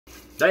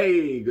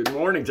Hey, good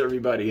morning to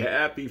everybody.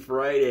 Happy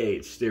Friday.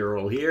 It's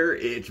Daryl here.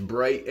 It's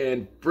bright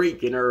and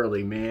freaking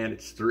early, man.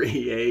 It's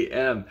 3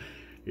 a.m.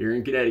 here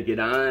in Connecticut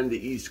on the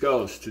East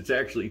Coast. It's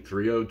actually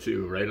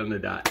 3:02, right on the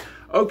dot.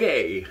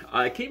 Okay,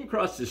 I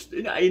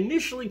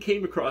initially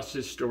came across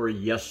this story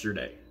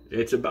yesterday.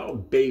 It's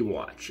about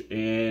Baywatch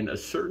and a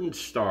certain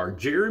star,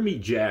 Jeremy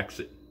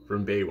Jackson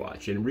from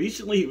Baywatch. And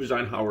recently he was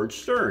on Howard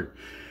Stern.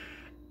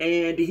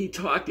 And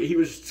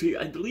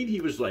I believe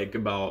he was like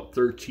about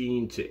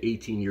 13 to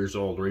 18 years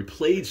old, or he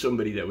played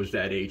somebody that was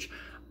that age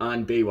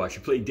on Baywatch. He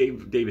played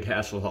David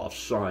Hasselhoff's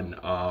son,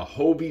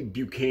 Hobie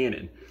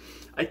Buchanan.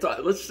 I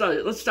thought, let's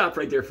stop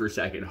right there for a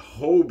second.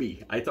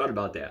 Hobie, I thought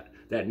about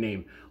that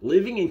name.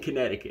 Living in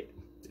Connecticut,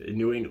 in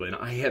New England,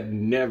 I have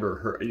never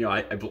heard,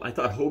 I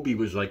thought Hobie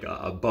was like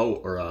a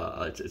boat, or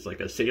it's like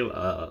a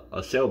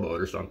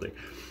sailboat or something.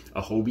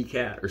 A Hobie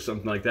cat or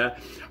something like that.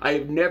 I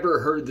have never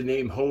heard the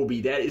name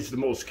Hobie. That is the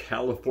most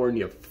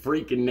California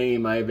freaking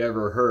name I've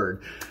ever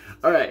heard.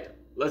 All right,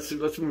 let's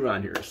move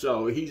on here.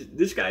 So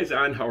this guy's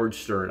on Howard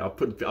Stern. I'll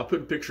put a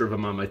picture of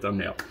him on my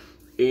thumbnail.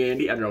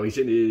 And I don't know, he's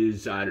in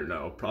his,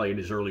 probably in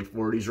his early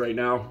 40s right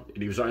now.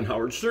 And he was on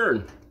Howard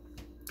Stern.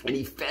 And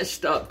he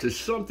fessed up to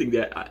something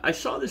that I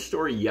saw this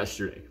story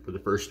yesterday for the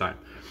first time.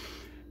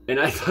 And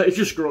I thought it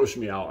just grossed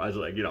me out. I was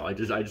like, I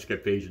just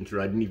kept paging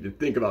through. I didn't even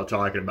think about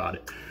talking about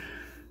it.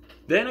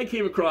 Then I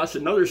came across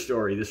another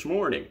story this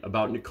morning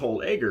about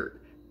Nicole Eggert,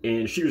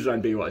 and she was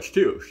on Baywatch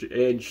too.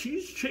 And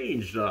she's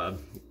changed.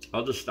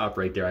 I'll just stop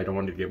right there. I don't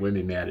want to get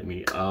women mad at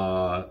me.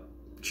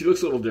 She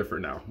looks a little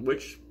different now,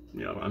 which,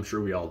 I'm sure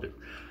we all do.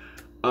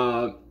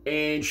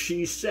 And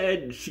she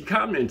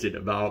commented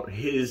about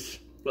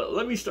well,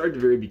 let me start at the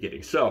very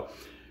beginning. So,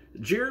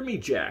 Jeremy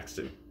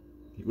Jackson,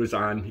 he was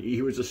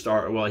a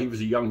star, well, he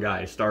was a young guy,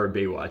 a star of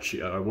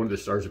Baywatch, one of the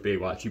stars of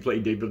Baywatch. He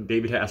played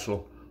David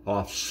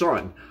Hasselhoff's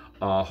son,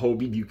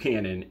 Hobie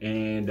Buchanan,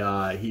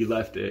 and he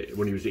left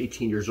when he was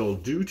 18 years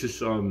old due to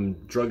some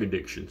drug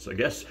addictions. I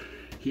guess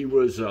he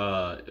was,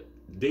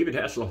 David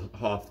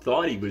Hasselhoff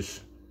thought he was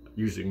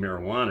using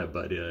marijuana,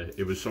 but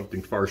it was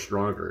something far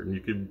stronger. And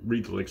you can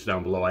read the links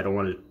down below. I don't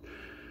want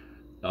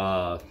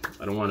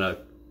to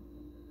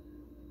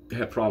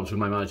have problems with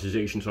my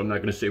monetization, so I'm not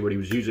going to say what he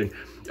was using.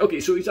 Okay,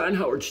 so he's on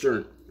Howard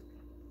Stern,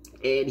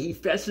 and he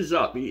fesses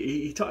up.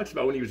 He talks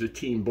about when he was a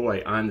teen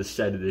boy on the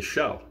set of this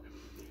show.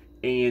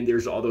 And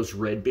there's all those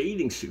red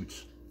bathing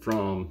suits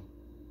from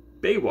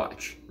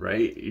Baywatch,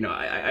 right?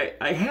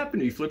 I happened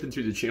to be flipping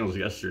through the channels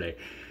yesterday,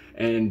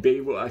 and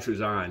Baywatch was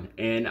on,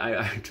 and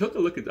I took a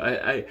look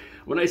at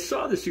when I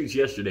saw the suits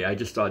yesterday, I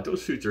just thought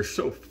those suits are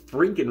so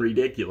freaking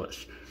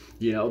ridiculous.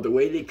 The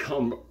way they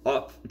come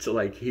up to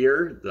like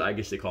here, I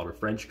guess they call it a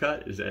French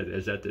cut. Is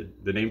that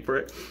the name for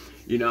it?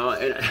 And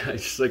I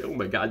was just like, oh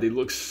my God, they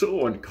look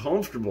so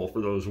uncomfortable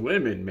for those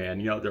women,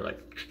 man. They're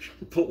like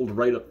pulled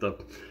right up the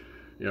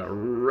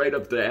right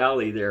up the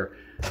alley there.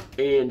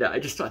 And I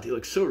just thought they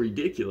looked so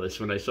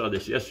ridiculous when I saw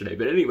this yesterday.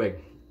 But anyway,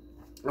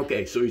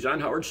 okay, so he's on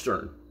Howard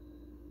Stern,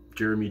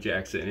 Jeremy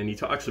Jackson, and he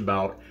talks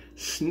about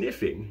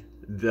sniffing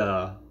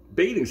the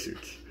bathing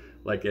suits,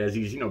 like as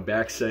he's,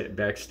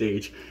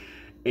 backstage,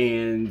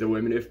 and the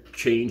women have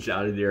changed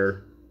out of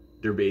their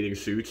bathing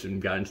suits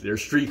and got into their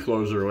street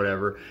clothes or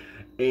whatever,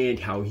 and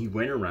how he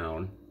went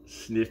around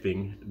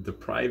sniffing the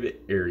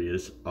private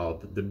areas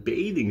of the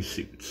bathing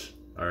suits.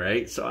 All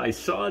right, so I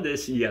saw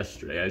this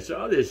yesterday. I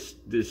saw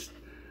this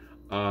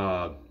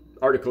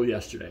article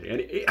yesterday,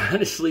 and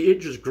honestly, it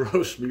just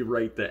grossed me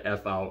right the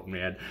F out,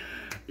 man.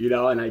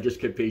 And I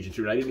just kept paging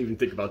through it. I didn't even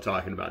think about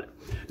talking about it.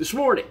 This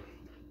morning,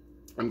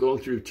 I'm going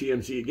through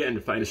TMZ again to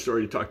find a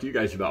story to talk to you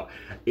guys about,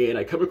 and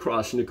I come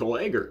across Nicole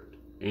Eggert,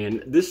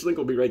 and this link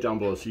will be right down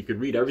below, so you can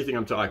read everything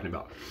I'm talking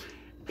about.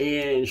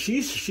 And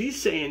she's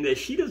saying that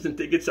she doesn't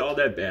think it's all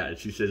that bad.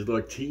 She says,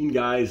 look, teen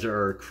guys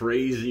are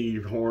crazy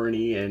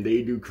horny and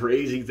they do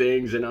crazy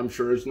things, and I'm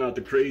sure it's not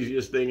the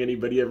craziest thing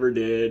anybody ever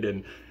did,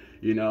 and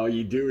you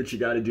do what you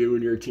got to do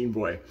when you're a teen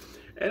boy.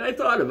 And I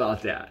thought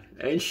about that,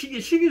 and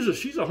she's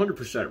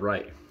 100%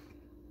 right,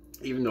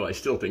 even though I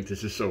still think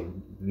this is so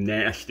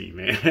nasty,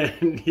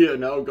 man.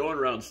 Going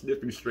around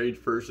sniffing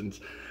strange person's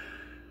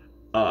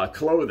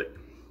clothing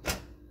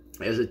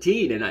as a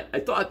teen. And I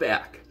thought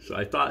back. So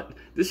I thought,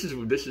 this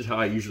is how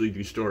I usually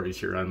do stories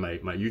here on my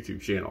YouTube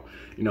channel.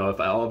 If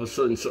all of a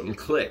sudden something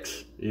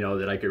clicks,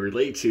 that I can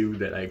relate to,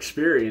 that I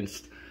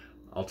experienced,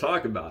 I'll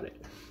talk about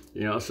it.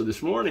 So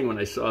this morning when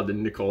I saw the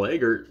Nicole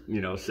Eggert,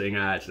 saying,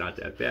 it's not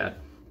that bad,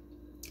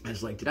 I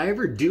was like, did I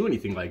ever do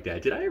anything like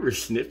that? Did I ever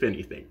sniff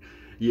anything?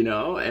 And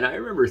I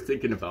remember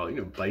thinking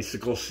about,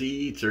 bicycle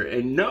seats,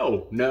 and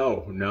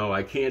no,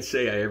 I can't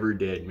say I ever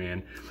did,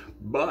 man.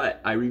 But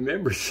I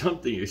remember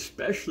something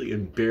especially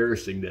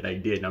embarrassing that I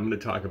did, and I'm going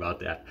to talk about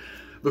that.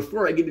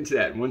 Before I get into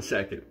that, in 1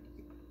 second,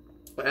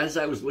 as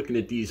I was looking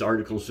at these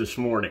articles this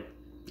morning,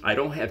 I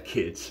don't have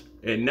kids.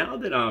 And now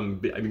that I've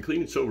been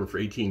clean and sober for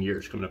 18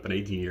 years, coming up on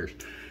 18 years,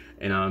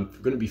 and I'm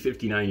going to be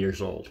 59 years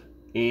old.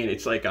 And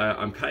it's like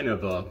I'm kind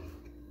of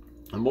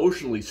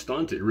emotionally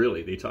stunted,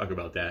 really. They talk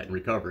about that in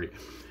recovery.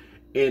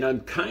 And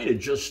I'm kind of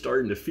just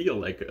starting to feel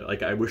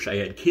like I wish I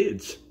had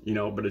kids, you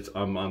know, but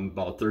I'm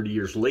about 30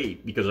 years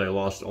late because I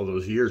lost all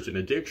those years in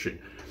addiction,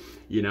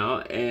 you know.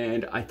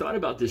 And I thought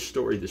about this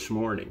story this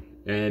morning,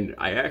 and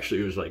I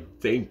actually was like,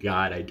 thank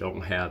God I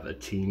don't have a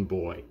teen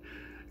boy.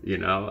 You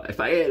know,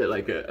 if I had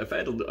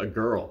a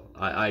girl,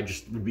 I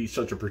just would be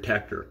such a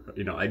protector.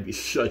 You know, I'd be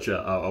such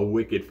a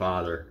wicked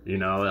father. You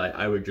know,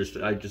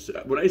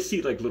 when I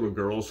see like little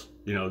girls,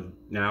 you know,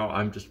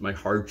 now my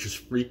heart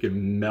just freaking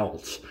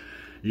melts.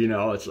 You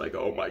know, it's like,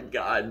 oh my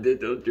God,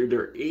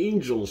 they're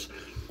angels.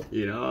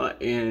 You know,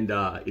 and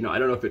you know, I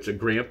don't know if it's a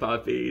grandpa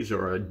phase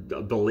or a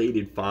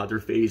belated father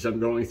phase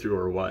I'm going through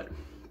or what.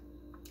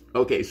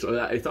 Okay,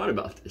 so I thought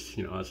about this.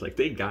 You know, I was like,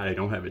 thank God I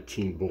don't have a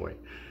teen boy.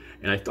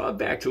 And I thought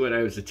back to when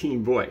I was a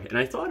teen boy, and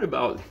I thought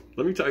about,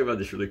 let me talk about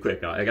this really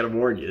quick. I got to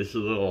warn you, this is a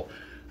little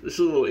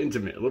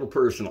intimate, a little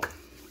personal.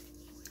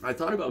 I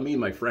thought about me and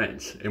my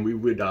friends, and we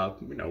would,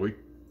 you know, we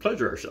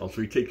pleasure ourselves.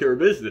 We take care of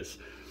business.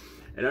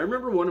 And I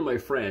remember one of my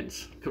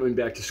friends coming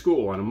back to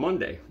school on a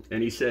Monday,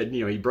 and he said,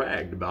 you know, he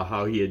bragged about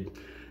how he had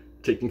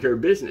taken care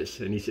of business,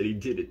 and he said he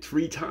did it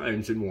 3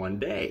 times in one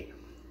day.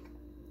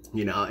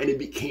 You know, and it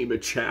became a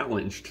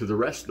challenge to the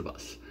rest of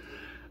us.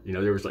 You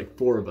know, there was like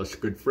 4 of us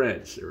good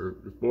friends, or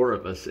 4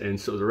 of us. And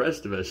so the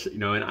rest of us, you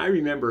know, and I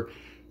remember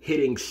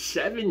hitting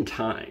 7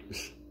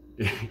 times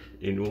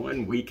in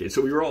one weekend.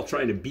 So we were all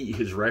trying to beat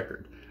his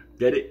record.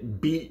 Get it?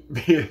 Beat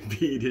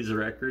his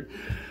record.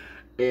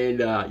 And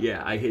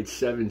yeah, I hit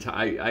 7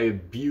 times. I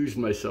abused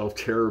myself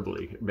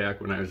terribly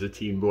back when I was a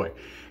teen boy.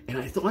 And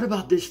I thought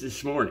about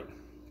this morning.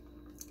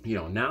 You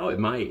know, now at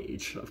my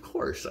age, of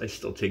course, I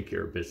still take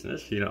care of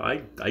business. You know,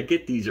 I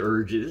get these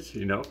urges,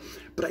 you know,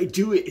 but I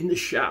do it in the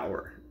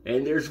shower.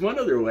 And there's one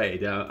other way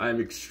that I'm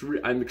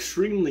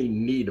extremely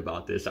neat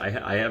about this. I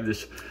have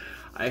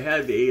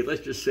a,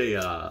 let's just say,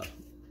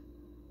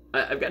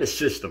 I've got a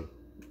system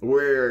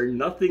where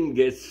nothing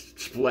gets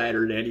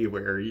splattered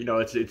anywhere. You know,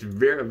 it's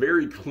very,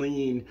 very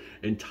clean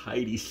and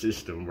tidy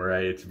system where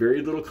it's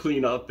very little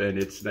cleanup, and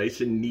it's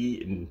nice and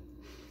neat and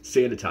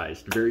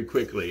sanitized very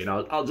quickly. And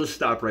I'll just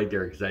stop right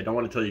there because I don't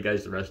want to tell you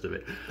guys the rest of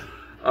it.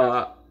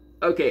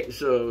 Okay,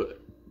 so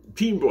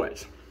teen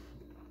boys.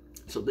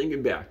 So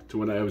thinking back to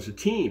when I was a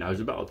teen, I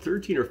was about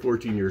 13 or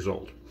 14 years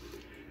old.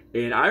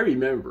 And I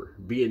remember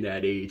being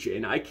that age,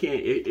 and I can't,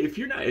 if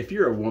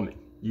you're a woman,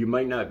 you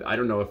might not, I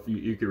don't know if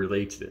you can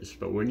relate to this,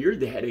 but when you're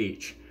that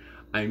age,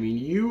 I mean,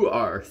 you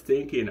are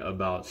thinking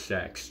about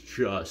sex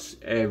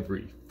just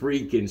every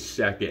freaking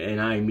second.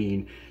 And I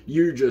mean,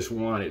 you just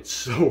want it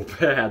so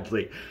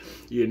badly.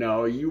 You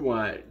know, you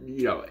want,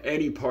 you know,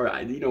 any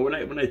part, you know, when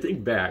I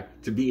think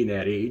back to being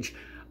that age,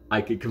 I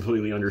could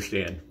completely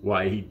understand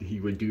why he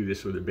would do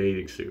this with a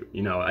bathing suit.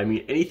 You know, I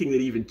mean, anything that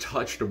even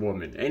touched a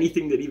woman,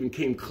 anything that even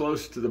came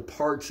close to the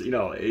parts, you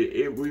know,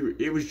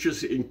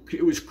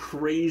 it was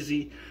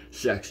crazy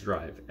sex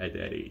drive at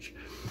that age.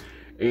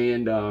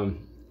 And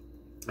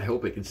I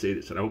hope I can say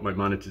this, and I hope my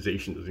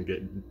monetization doesn't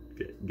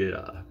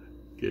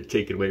get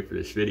taken away for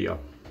this video.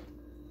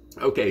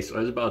 Okay, so I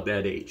was about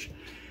that age.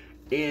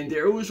 And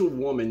there was a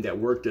woman that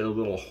worked at a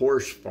little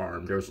horse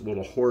farm. There was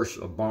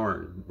a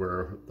barn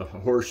where the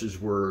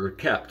horses were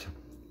kept.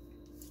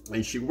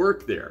 And she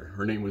worked there.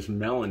 Her name was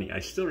Melanie.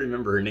 I still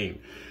remember her name.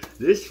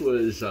 This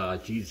was,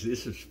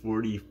 this was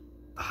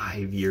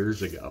 45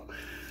 years ago.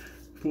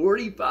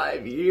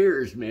 45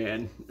 years,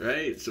 man,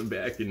 right? So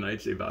back in,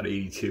 I'd say about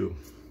 82,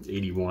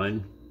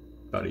 81,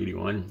 about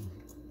 81.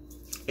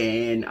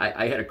 And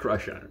I had a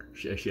crush on her.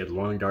 She had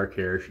long dark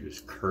hair. She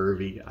was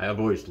curvy. I've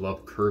always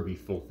loved curvy,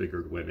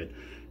 full-figured women,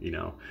 you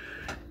know.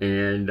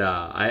 And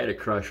I had a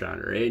crush on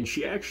her. And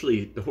she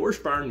actually, the horse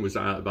barn was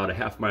about a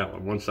half mile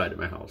on one side of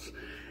my house.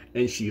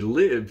 And she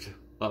lived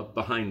up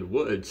behind the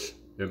woods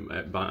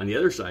on the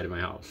other side of my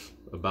house,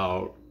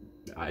 about,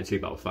 I'd say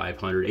about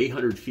 500,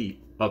 800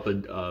 feet up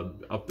in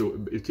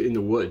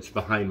the woods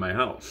behind my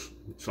house.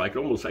 So I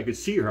could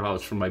see her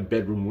house from my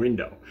bedroom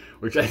window,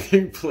 which I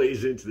think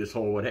plays into this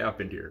whole what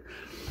happened here.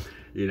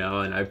 You know,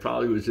 and I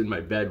probably was in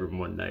my bedroom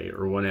one night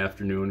or one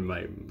afternoon.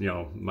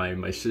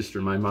 My sister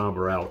and my mom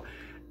were out,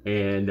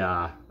 and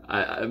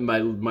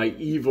my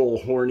evil,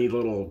 horny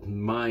little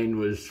mind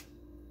was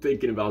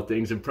thinking about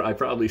things, and I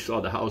probably saw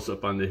the house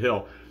up on the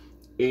hill,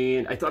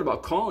 and I thought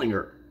about calling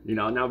her. You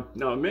know,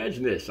 now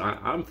imagine this: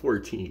 I'm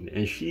 14,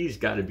 and she's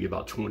got to be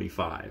about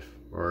 25,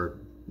 or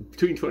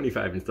between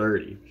 25 and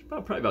 30. She's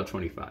probably about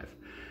 25.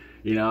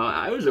 You know,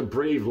 I was a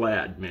brave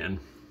lad, man.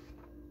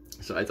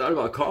 So I thought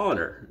about calling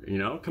her, you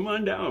know, come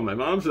on down, my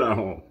mom's not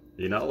home,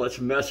 you know, let's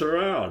mess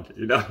around,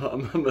 you know.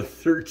 I'm a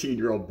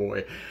 13-year-old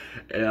boy,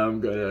 and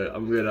I'm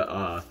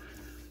gonna,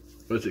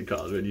 what's it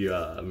called, when you,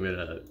 I'm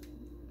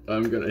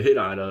gonna hit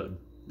on a,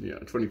 you know,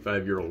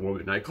 25-year-old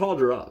woman. And I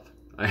called her up.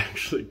 I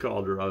actually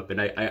called her up,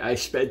 and I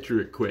sped through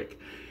it quick,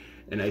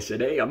 and I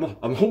said, hey, I'm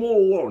home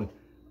all alone,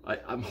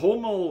 I'm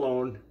home all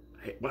alone.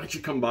 Hey, why don't you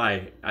come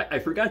by? I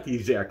forgot the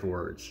exact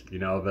words, you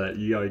know, but,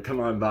 you know, come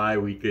on by,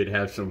 we could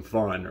have some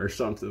fun or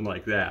something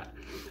like that.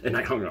 And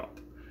I hung up,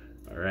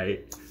 all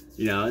right?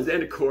 You know, and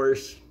then, of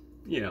course,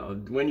 you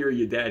know, when you're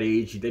that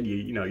age, then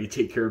you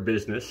take care of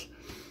business,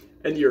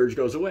 and the urge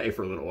goes away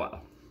for a little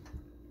while,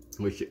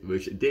 which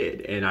it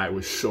did. And I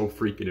was so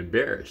freaking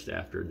embarrassed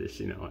after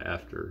this,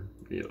 after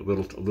a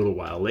little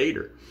while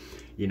later,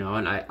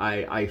 and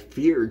I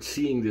feared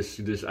seeing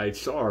this I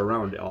saw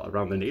around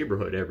the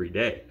neighborhood every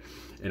day,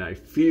 and I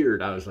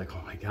was like,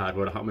 oh my God,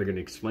 how am I going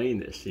to explain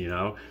this,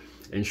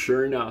 And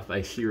sure enough,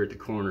 I see her at the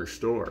corner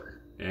store,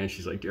 and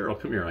she's like, Daryl,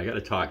 come here, I got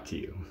to talk to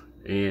you.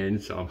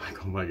 And so I'm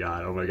like, oh my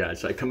God.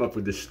 So I come up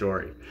with this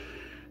story,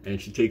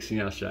 and she takes me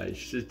outside.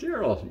 She says,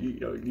 Daryl,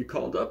 you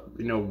called up,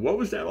 what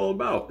was that all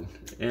about?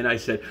 And I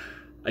said,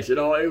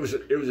 oh, it was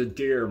a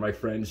dare. My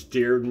friends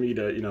dared me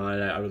to,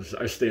 I was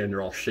standing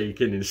there all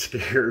shaking and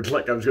scared,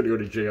 like I was going to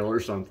go to jail or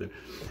something,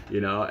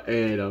 And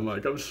I'm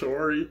like, I'm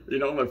sorry,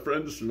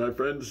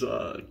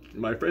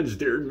 my friends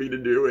dared me to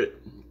do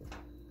it.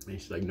 And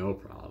she's like, no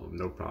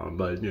problem,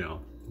 but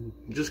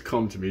just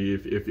come to me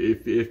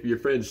if your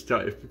friends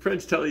tell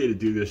you to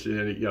do this,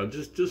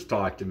 just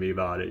talk to me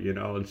about it,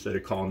 instead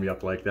of calling me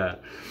up like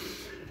that,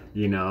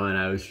 And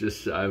I was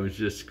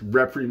just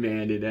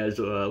reprimanded as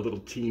a little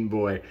teen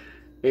boy.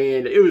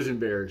 And it was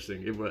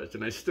embarrassing. It was.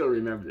 And I still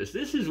remember this.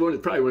 This is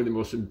probably one of the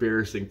most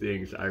embarrassing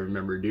things I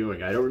remember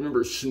doing. I don't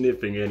remember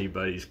sniffing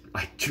anybody's.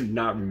 I do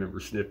not remember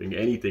sniffing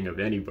anything of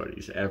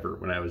anybody's ever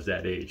when I was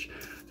that age.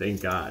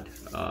 Thank God.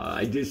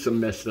 I did some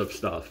messed up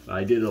stuff.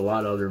 I did a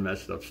lot of other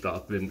messed up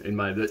stuff in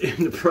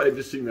the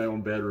privacy of my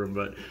own bedroom.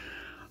 But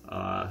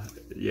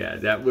yeah,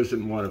 that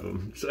wasn't one of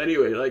them. So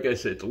anyway, like I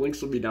said, the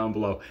links will be down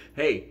below.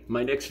 Hey,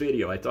 my next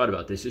video, I thought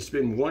about this. It's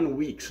been 1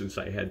 week since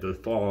I had the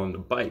fall on the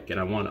bike, and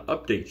I want to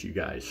update you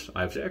guys.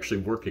 I was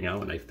actually working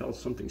out, and I felt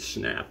something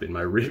snap in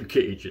my rib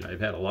cage, and I've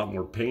had a lot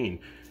more pain,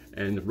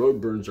 and the road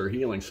burns are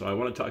healing. So I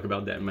want to talk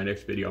about that in my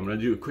next video. I'm going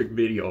to do a quick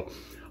video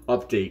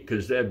update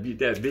because that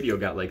video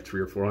got like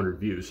 300 or 400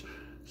 views.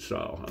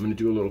 So I'm going to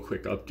do a little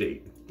quick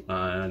update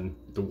on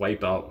the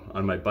wipeout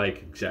on my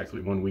bike exactly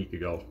 1 week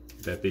ago,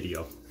 that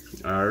video.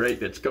 All right,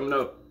 that's coming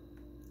up.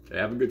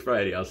 Have a good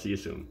Friday. I'll see you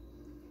soon.